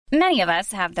Many of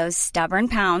us have those stubborn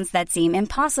pounds that seem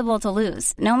impossible to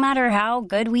lose, no matter how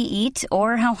good we eat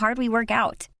or how hard we work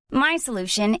out. My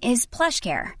solution is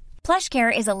PlushCare.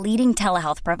 PlushCare is a leading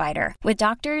telehealth provider with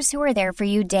doctors who are there for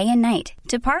you day and night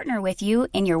to partner with you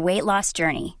in your weight loss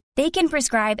journey. They can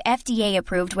prescribe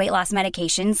FDA-approved weight loss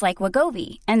medications like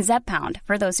Wegovy and Zepbound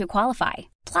for those who qualify.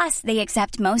 Plus, they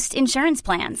accept most insurance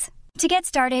plans. To get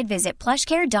started, visit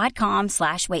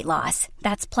plushcare.com/weightloss.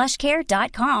 That's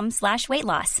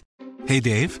plushcare.com/weightloss. Hey,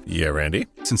 Dave. Yeah, Randy.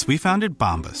 Since we founded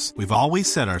Bombas, we've always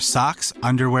said our socks,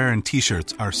 underwear, and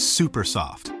T-shirts are super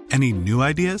soft. Any new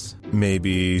ideas?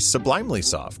 Maybe sublimely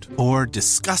soft. Or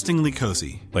disgustingly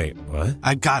cozy. Wait, what?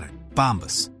 I got it.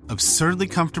 Bombas. Absurdly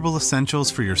comfortable essentials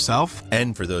for yourself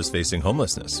and for those facing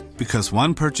homelessness. Because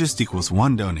one purchased equals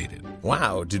one donated.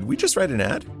 Wow, did we just write an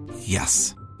ad?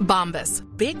 Yes. Bombas.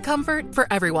 Big comfort for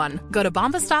everyone. Go to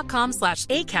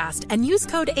bombas.com/ACAST and use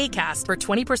code ACAST for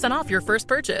 20% off your first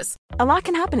purchase. A lot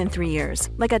can happen in 3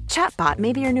 years, like a chatbot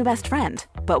may be your new best friend.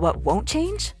 But what won't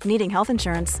change? Needing health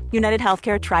insurance. United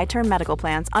Healthcare Tri-Term Medical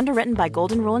Plans, underwritten by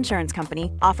Golden Rule Insurance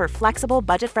Company, offer flexible,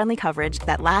 budget-friendly coverage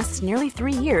that lasts nearly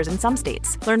 3 years in some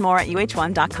states. Learn more at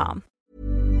uh1.com.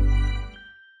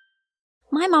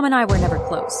 My mom and I were never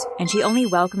close, and she only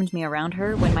welcomed me around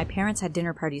her when my parents had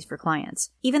dinner parties for clients.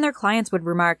 Even their clients would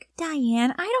remark,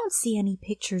 "Diane, I don't see any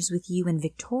pictures with you and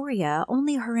Victoria,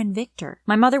 only her and Victor."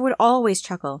 My mother would always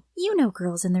chuckle, "You know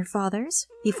girls and their fathers,"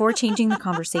 before changing the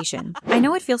conversation. I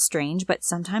know it feels strange, but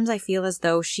sometimes I feel as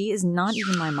though she is not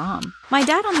even my mom. My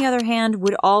dad, on the other hand,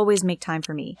 would always make time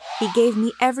for me. He gave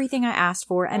me everything I asked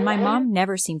for, and my mom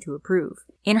never seemed to approve.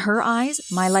 In her eyes,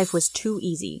 my life was too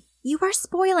easy. "You are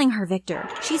spoiling her, Victor.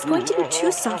 She's going to be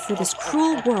too soft for this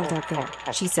cruel world out there,"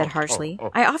 she said harshly.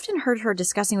 I often heard her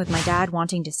discussing with my dad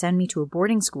wanting to send me to a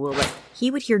boarding school, but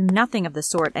he would hear nothing of the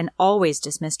sort and always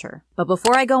dismissed her. But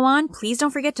before I go on, please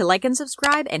don't forget to like and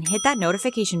subscribe and hit that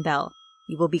notification bell.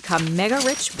 You will become mega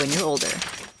rich when you're older.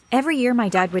 Every year, my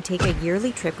dad would take a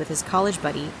yearly trip with his college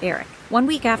buddy, Eric. One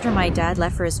week after my dad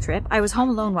left for his trip, I was home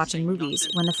alone watching movies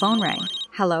when the phone rang.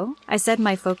 "Hello?" I said,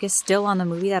 my focus still on the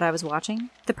movie that I was watching.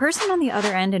 The person on the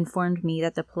other end informed me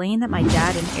that the plane that my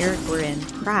dad and Eric were in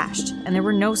crashed, and there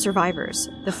were no survivors.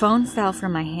 The phone fell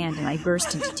from my hand and I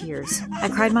burst into tears. I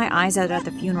cried my eyes out at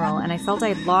the funeral, and I felt I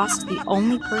had lost the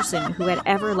only person who had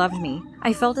ever loved me.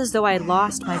 I felt as though I had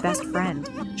lost my best friend.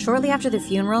 Shortly after the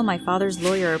funeral, my father's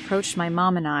lawyer approached my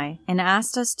mom and I and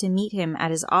asked us to meet him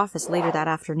at his office later that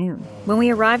afternoon. When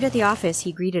we arrived at the office,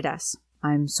 he greeted us.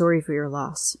 "I'm sorry for your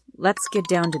loss. Let's get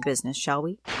down to business, shall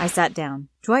we?" I sat down.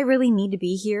 "Do I really need to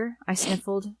be here?" I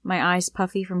sniffled, my eyes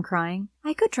puffy from crying.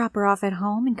 "I could drop her off at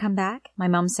home and come back," my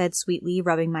mom said sweetly,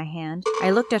 rubbing my hand.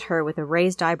 I looked at her with a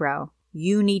raised eyebrow.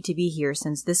 "You need to be here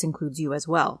since this includes you as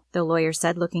well," the lawyer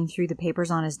said, looking through the papers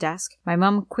on his desk. My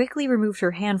mom quickly removed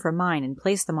her hand from mine and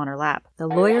placed them on her lap. The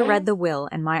lawyer read the will,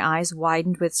 and my eyes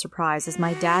widened with surprise as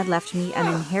my dad left me an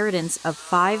inheritance of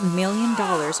 $5 million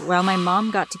while my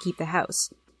mom got to keep the house.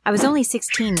 I was only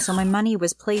 16, so my money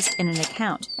was placed in an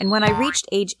account, and when I reached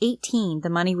age 18, the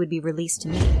money would be released to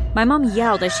me. My mom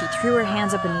yelled as she threw her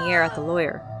hands up in the air at the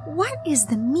lawyer. "What is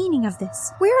the meaning of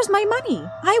this? Where is my money?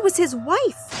 I was his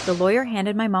wife!" The lawyer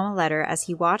handed my mom a letter as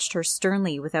he watched her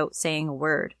sternly without saying a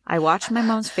word. I watched my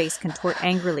mom's face contort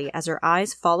angrily as her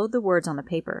eyes followed the words on the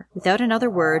paper. Without another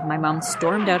word, my mom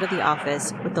stormed out of the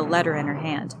office with the letter in her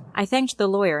hand. I thanked the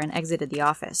lawyer and exited the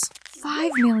office.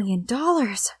 $5 million,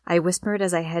 I whispered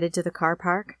as I headed to the car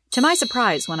park. To my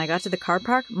surprise, when I got to the car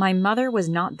park, my mother was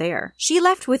not there. She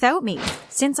left without me.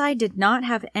 Since I did not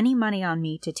have any money on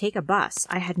me to take a bus,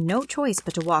 I had no choice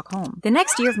but to walk home. The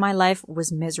next year of my life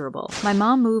was miserable. My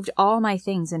mom moved all my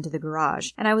things into the garage,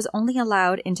 and I was only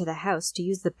allowed into the house to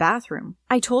use the bathroom.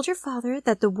 "I told your father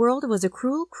that the world was a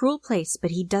cruel, cruel place,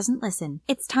 but he doesn't listen.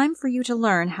 It's time for you to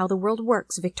learn how the world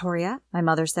works, Victoria," my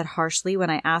mother said harshly when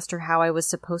I asked her how I was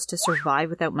supposed to survive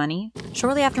without money.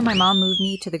 Shortly after my mom moved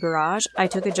me to the garage, I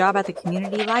took a job at the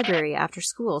community library after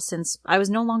school since I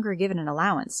was no longer given an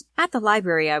allowance. At the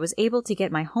library, I was able to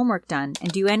get my homework done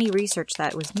and do any research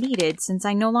that was needed since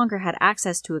I no longer had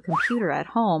access to a computer at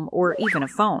home or even a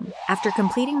phone. After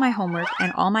completing my homework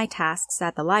and all my tasks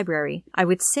at the library, I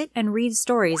would sit and read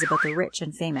stories about the rich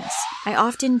and famous. I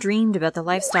often dreamed about the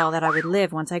lifestyle that I would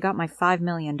live once I got my $5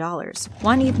 million.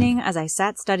 One evening, as I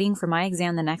sat studying for my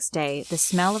exam the next day, the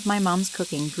smell of my mom's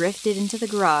cooking drifted into the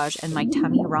garage and my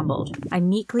tummy rumbled. I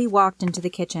meekly walked into the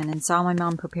kitchen and saw my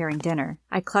mom preparing dinner.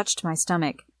 I clutched my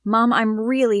stomach. "Mom, I'm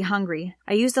really hungry.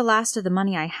 I used the last of the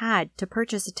money I had to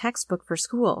purchase a textbook for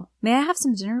school. May I have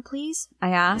some dinner, please?" I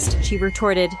asked. She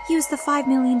retorted, "Use the $5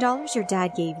 million your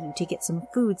dad gave you to get some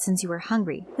food since you were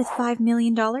hungry. With $5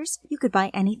 million, you could buy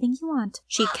anything you want."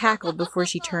 She cackled before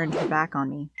she turned her back on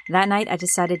me. That night, I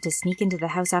decided to sneak into the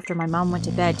house after my mom went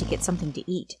to bed to get something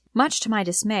to eat. Much to my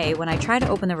dismay, when I tried to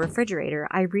open the refrigerator,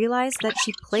 I realized that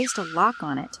she placed a lock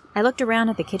on it. I looked around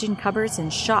at the kitchen cupboards in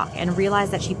shock and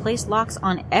realized that she placed locks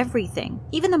on everything.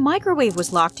 Even the microwave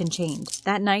was locked and chained.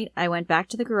 That night, I went back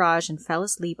to the garage and fell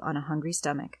asleep on a hungry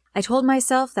stomach. I told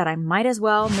myself that I might as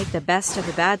well make the best of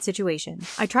the bad situation.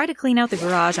 I tried to clean out the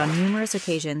garage on numerous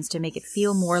occasions to make it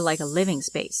feel more like a living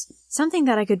space, something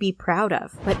that I could be proud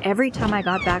of. But every time I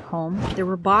got back home, there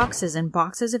were boxes and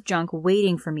boxes of junk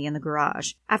waiting for me in the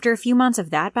garage. After a few months of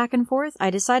that back and forth,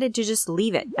 I decided to just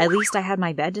leave it. At least I had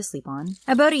my bed to sleep on.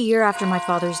 About a year after my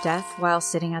father's death, while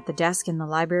sitting at the desk in the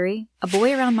library, a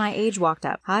boy around my age walked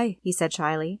up. "Hi," he said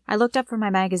shyly. I looked up from my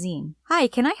magazine. "Hi,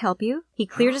 can I help you?" He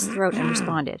cleared his throat and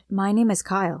responded, "My name is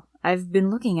Kyle. I've been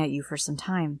looking at you for some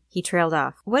time." He trailed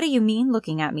off. "What do you mean,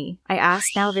 looking at me?" I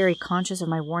asked, now very conscious of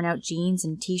my worn-out jeans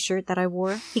and t-shirt that I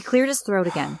wore. He cleared his throat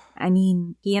again.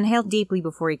 He inhaled deeply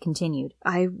before he continued.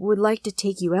 "I would like to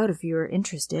take you out if you're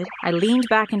interested." I leaned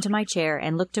back into my chair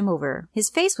and looked him over.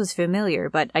 His face was familiar,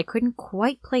 but I couldn't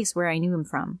quite place where I knew him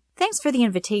from. "Thanks for the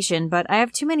invitation, but I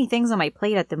have too many things on my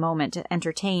plate at the moment to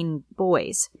entertain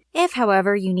boys. If,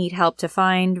 however, you need help to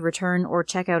find, return, or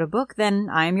check out a book, then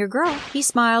I am your girl." He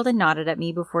smiled and nodded at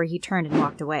me before he turned and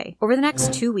walked away. Over the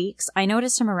next 2 weeks, I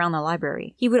noticed him around the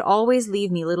library. He would always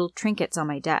leave me little trinkets on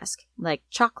my desk, like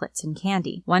chocolates and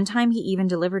candy. One time he even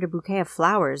delivered a bouquet of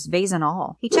flowers, vase and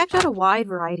all. He checked out a wide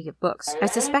variety of books. I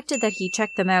suspected that he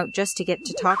checked them out just to get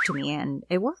to talk to me, and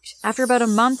it worked. After about a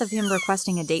month of him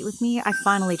requesting a date with me, I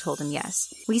finally told him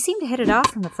yes. We seemed to hit it off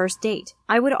from the first date.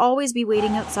 I would always be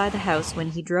waiting outside the house when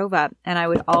he drove up, and I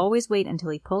would always wait until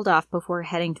he pulled off before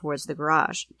heading towards the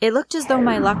garage. It looked as though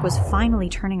my luck was finally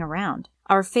turning around.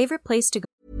 Our favorite place to go.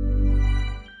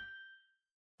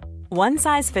 One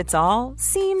size fits all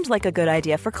seemed like a good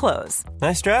idea for clothes.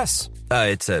 Nice dress.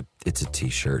 It's a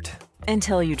t-shirt.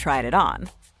 Until you tried it on.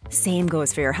 Same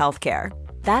goes for your healthcare.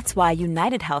 That's why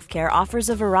United Healthcare offers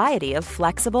a variety of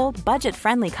flexible,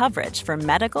 budget-friendly coverage for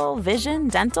medical, vision,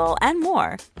 dental, and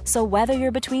more. So whether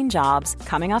you're between jobs,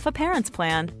 coming off a parent's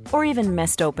plan, or even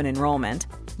missed open enrollment,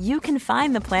 you can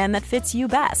find the plan that fits you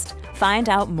best. Find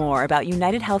out more about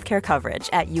United Healthcare coverage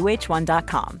at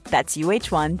uh1.com. That's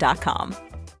uh1.com.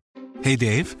 Hey,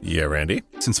 Dave. Yeah, Randy.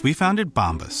 Since we founded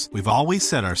Bombas, we've always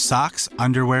said our socks,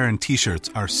 underwear, and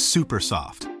T-shirts are super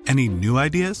soft. Any new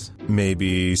ideas?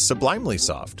 Maybe sublimely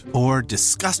soft. Or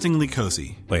disgustingly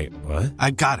cozy. Wait, what?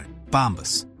 I got it.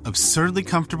 Bombas. Absurdly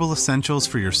comfortable essentials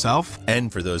for yourself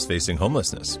And for those facing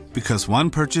homelessness. because one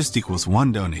purchased equals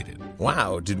one donated.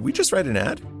 Wow, did we just write an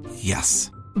ad?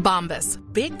 Yes. Bombas.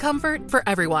 Big comfort for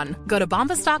everyone. Go to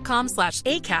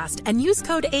bombas.com/ACAST and use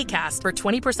code ACAST for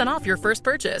 20% off your first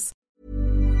purchase.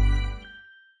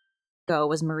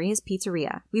 Was Maria's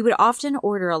Pizzeria. We would often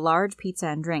order a large pizza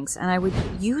and drinks, and I would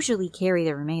usually carry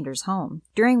the remainders home.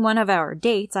 During one of our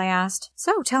dates, I asked,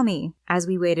 "So, tell me," as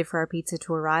we waited for our pizza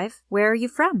to arrive, "where are you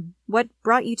from? What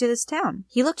brought you to this town?"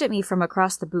 He looked at me from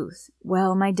across the booth.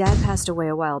 "Well, my dad passed away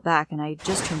a while back, and I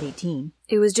just turned 18.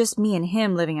 It was just me and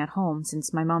him living at home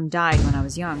since my mom died when I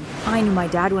was young. I knew my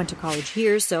dad went to college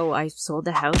here, so I sold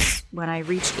the house when I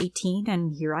reached 18,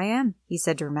 and here I am," he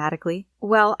said dramatically.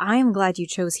 "Well, I am glad you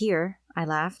chose here," I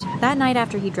laughed. That night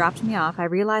after he dropped me off, I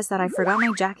realized that I forgot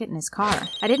my jacket in his car.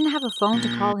 I didn't have a phone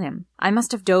to call him. I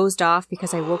must have dozed off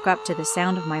because I woke up to the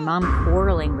sound of my mom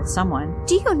quarreling with someone.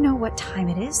 "Do you know what time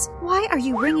it is? Why are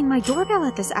you ringing my doorbell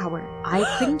at this hour?" I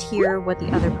couldn't hear what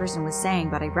the other person was saying,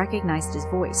 but I recognized his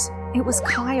voice. It was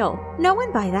Kyle. "No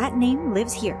one by that name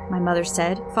lives here," my mother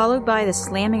said, followed by the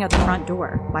slamming of the front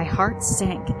door. My heart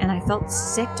sank, and I felt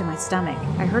sick to my stomach.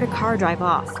 I heard a car drive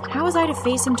off. How was I to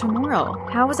face him tomorrow?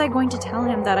 How was I going to tell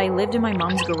him that I lived in my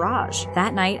mom's garage?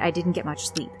 That night, I didn't get much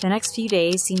sleep. The next few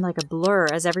days seemed like a blur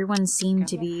as everyone seemed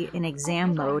to be in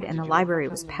exam mode and the library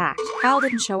was packed. Kyle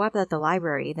didn't show up at the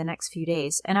library the next few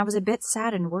days, and I was a bit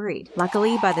sad and worried.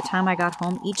 Luckily, by the time I got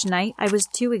home each night, I was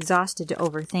too exhausted to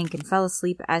overthink and fell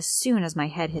asleep as soon as my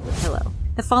head hit the pillow.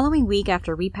 The following week,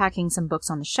 after repacking some books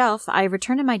on the shelf, I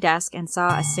returned to my desk and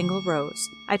saw a single rose.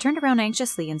 I turned around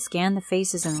anxiously and scanned the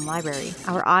faces in the library.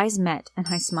 Our eyes met, and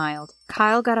I smiled.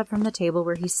 Kyle got up from the table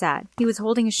where he sat. He was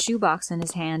holding a shoebox in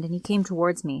his hand, and he came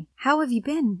towards me. "How have you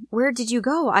been? Where did you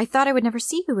go? I thought I would never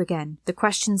see you again." The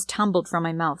questions tumbled from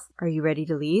my mouth. "Are you ready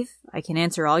to leave? I can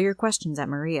answer all your questions at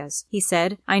Maria's," he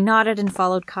said. I nodded and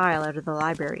followed Kyle out of the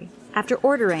library. After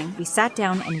ordering, we sat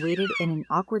down and waited in an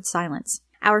awkward silence.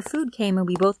 Our food came and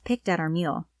we both picked at our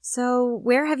meal. "So,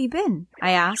 where have you been?"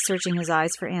 I asked, searching his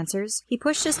eyes for answers. He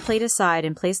pushed his plate aside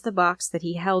and placed the box that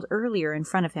he held earlier in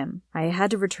front of him. "I had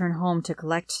to return home to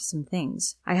collect some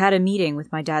things. I had a meeting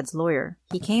with my dad's lawyer."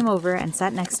 He came over and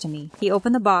sat next to me. He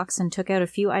opened the box and took out a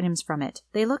few items from it.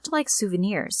 They looked like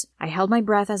souvenirs. I held my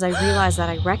breath as I realized that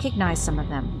I recognized some of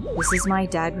them. "This is my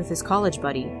dad with his college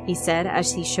buddy," he said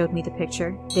as he showed me the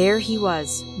picture. There he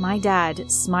was, my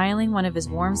dad, smiling one of his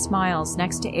warm smiles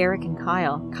next to Eric and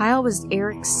Kyle. Kyle was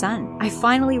Eric's son. I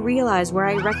finally realized where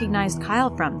I recognized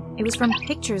Kyle from. It was from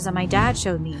pictures that my dad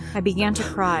showed me. I began to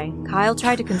cry. Kyle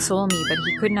tried to console me, but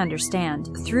he couldn't understand.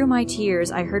 Through my tears,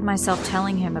 I heard myself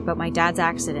telling him about my dad's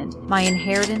accident, my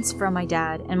inheritance from my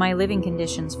dad, and my living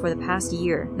conditions for the past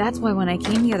year. "That's why when I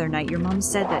came the other night, your mom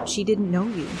said that she didn't know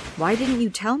you. Why didn't you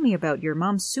tell me about your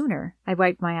mom sooner?" I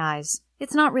wiped my eyes.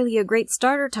 It's not really a great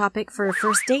starter topic for a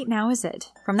first date now, is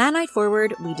it? From that night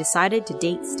forward, we decided to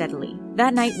date steadily.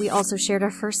 That night, we also shared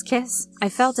our first kiss. I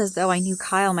felt as though I knew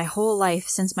Kyle my whole life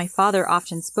since my father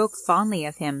often spoke fondly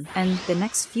of him, and the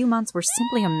next few months were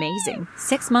simply amazing.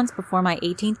 6 months before my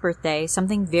 18th birthday,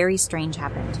 something very strange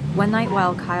happened. One night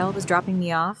while Kyle was dropping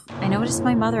me off, I noticed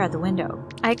my mother at the window.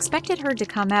 I expected her to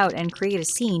come out and create a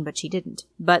scene, but she didn't.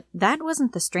 But that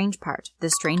wasn't the strange part.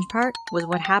 The strange part was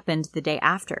what happened the day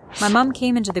after. My mom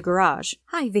came into the garage.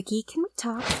 "Hi, Vicky, can we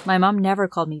talk?" My mom never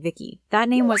called me Vicky. That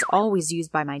name was always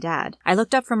used by my dad. I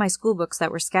looked up from my school books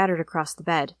that were scattered across the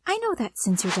bed. "I know that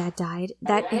since your dad died,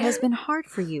 that it has been hard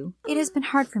for you. It has been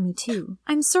hard for me too.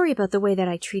 I'm sorry about the way that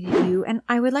I treated you, and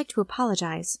I would like to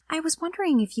apologize. I was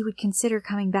wondering if you would consider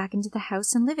coming back into the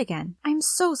house and live again. I'm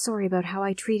so sorry about how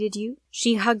I treated you."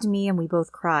 She hugged me and we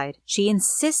both cried. She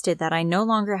insisted that I no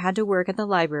longer had to work at the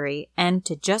library and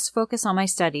to just focus on my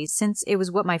studies since it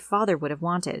was what my father would have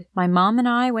wanted. My mom and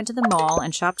I went to the mall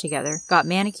and shopped together, got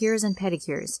manicures and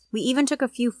pedicures. We even took a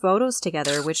few photos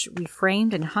together which we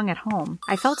framed and hung at home.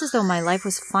 I felt as though my life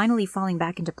was finally falling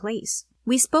back into place.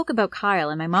 We spoke about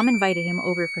Kyle and my mom invited him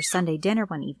over for Sunday dinner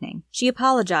one evening. She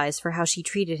apologized for how she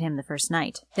treated him the first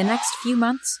night. The next few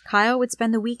months, Kyle would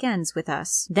spend the weekends with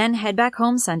us, then head back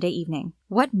home Sunday evening.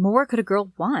 What more could a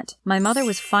girl want? My mother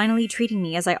was finally treating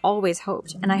me as I always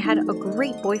hoped, and I had a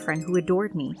great boyfriend who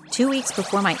adored me. 2 weeks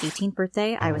before my 18th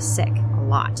birthday, I was sick. A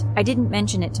lot. I didn't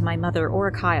mention it to my mother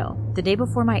or Kyle. The day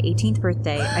before my 18th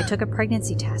birthday, I took a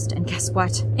pregnancy test, and guess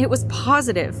what? It was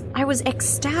positive. I was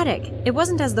ecstatic. It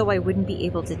wasn't as though I wouldn't be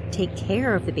able to take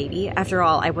care of the baby. After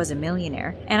all, I was a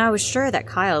millionaire, and I was sure that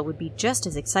Kyle would be just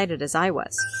as excited as I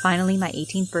was. Finally, my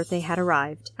 18th birthday had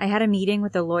arrived. I had a meeting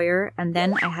with a lawyer, and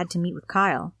then I had to meet with Kyle.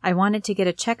 I wanted to get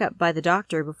a checkup by the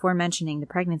doctor before mentioning the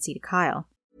pregnancy to Kyle.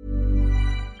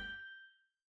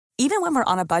 Even when we're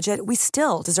on a budget, we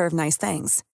still deserve nice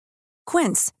things.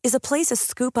 Quince is a place to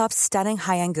scoop up stunning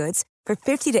high-end goods for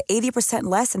 50 to 80%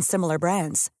 less than similar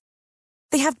brands.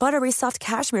 They have buttery soft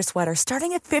cashmere sweaters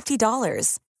starting at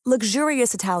 $50,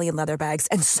 luxurious Italian leather bags,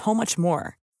 and so much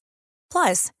more.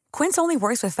 Plus, Quince only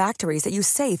works with factories that use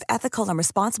safe, ethical, and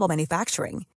responsible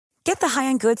manufacturing. Get the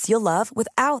high-end goods you'll love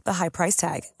without the high price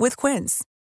tag with Quince.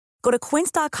 Go to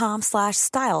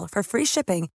quince.com/style for free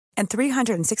shipping and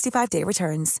 365-day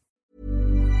returns.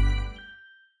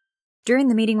 During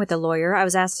the meeting with the lawyer, I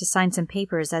was asked to sign some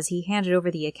papers as he handed over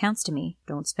the accounts to me.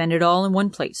 "Don't spend it all in one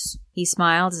place." He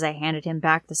smiled as I handed him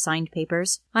back the signed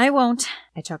papers. "I won't,"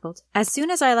 I chuckled. As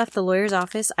soon as I left the lawyer's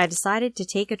office, I decided to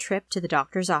take a trip to the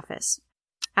doctor's office.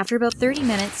 After about 30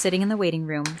 minutes sitting in the waiting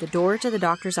room, the door to the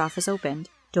doctor's office opened.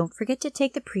 "Don't forget to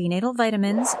take the prenatal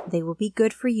vitamins. They will be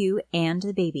good for you and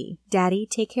the baby. Daddy,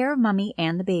 take care of Mummy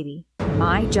and the baby."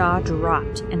 My jaw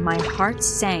dropped and my heart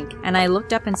sank, and I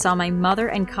looked up and saw my mother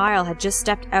and Kyle had just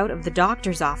stepped out of the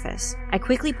doctor's office. I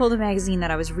quickly pulled a magazine that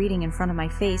I was reading in front of my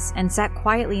face and sat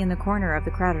quietly in the corner of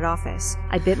the crowded office.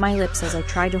 I bit my lips as I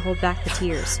tried to hold back the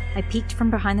tears. I peeked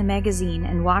from behind the magazine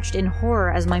and watched in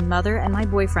horror as my mother and my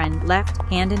boyfriend left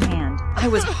hand in hand. I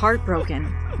was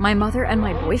heartbroken. My mother and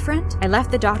my boyfriend? I left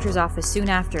the doctor's office soon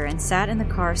after and sat in the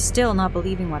car, still not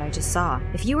believing what I just saw.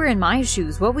 If you were in my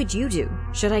shoes, what would you do?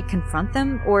 Should I confront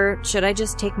them, or should I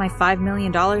just take my $5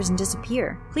 million and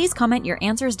disappear? Please comment your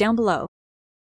answers down below.